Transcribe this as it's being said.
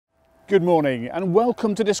Good morning and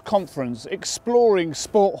welcome to this conference exploring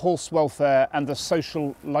sport horse welfare and the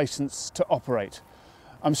social licence to operate.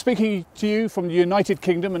 I'm speaking to you from the United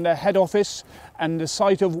Kingdom and their head office and the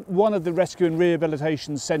site of one of the rescue and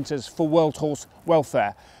rehabilitation centres for world horse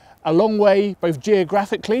welfare, a long way both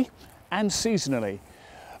geographically and seasonally.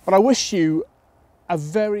 But I wish you a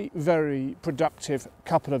very productive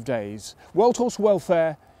couple of days. World Horse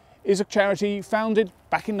Welfare is a charity founded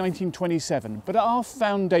back in 1927, but our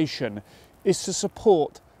foundation is to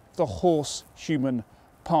support the horse-human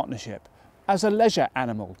partnership. As a leisure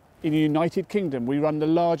animal in the United Kingdom, we run the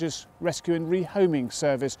largest rescue and rehoming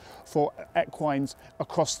service for equines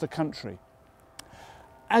across the country.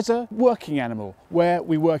 As a working animal, where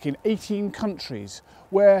we work in 18 countries,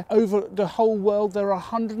 where over the whole world there are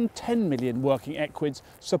 110 million working equids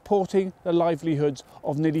supporting the livelihoods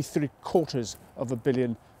of nearly 750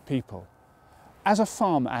 million people. As a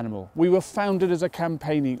farm animal, we were founded as a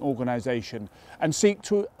campaigning organisation and seek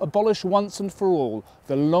to abolish once and for all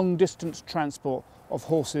the long distance transport of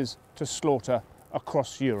horses to slaughter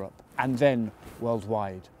across Europe and then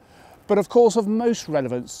worldwide. But of course, of most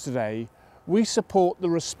relevance today, we support the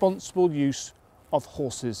responsible use of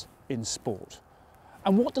horses in sport.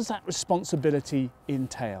 And what does that responsibility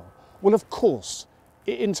entail? Well, of course,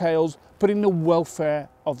 it entails putting the welfare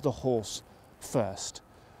of the horse first.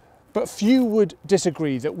 But few would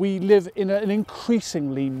disagree that we live in an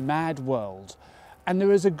increasingly mad world, and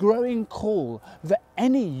there is a growing call that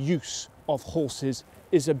any use of horses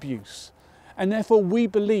is abuse. And therefore we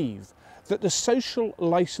believe that the social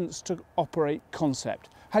licence to operate concept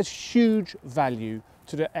has huge value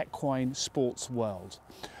to the equine sports world.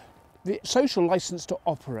 The social licence to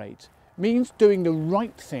operate means doing the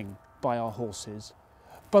right thing by our horses,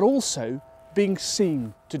 but also being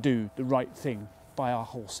seen to do the right thing by our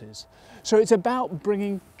horses. So it's about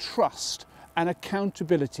bringing trust and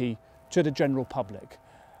accountability to the general public.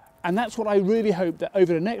 And that's what I really hope that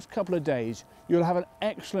over the next couple of days you'll have an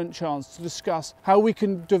excellent chance to discuss how we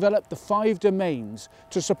can develop the 5 domains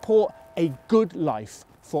to support a good life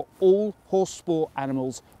for all horse sport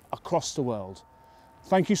animals across the world.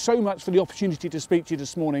 Thank you so much for the opportunity to speak to you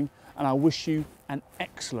this morning, and I wish you an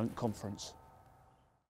excellent conference.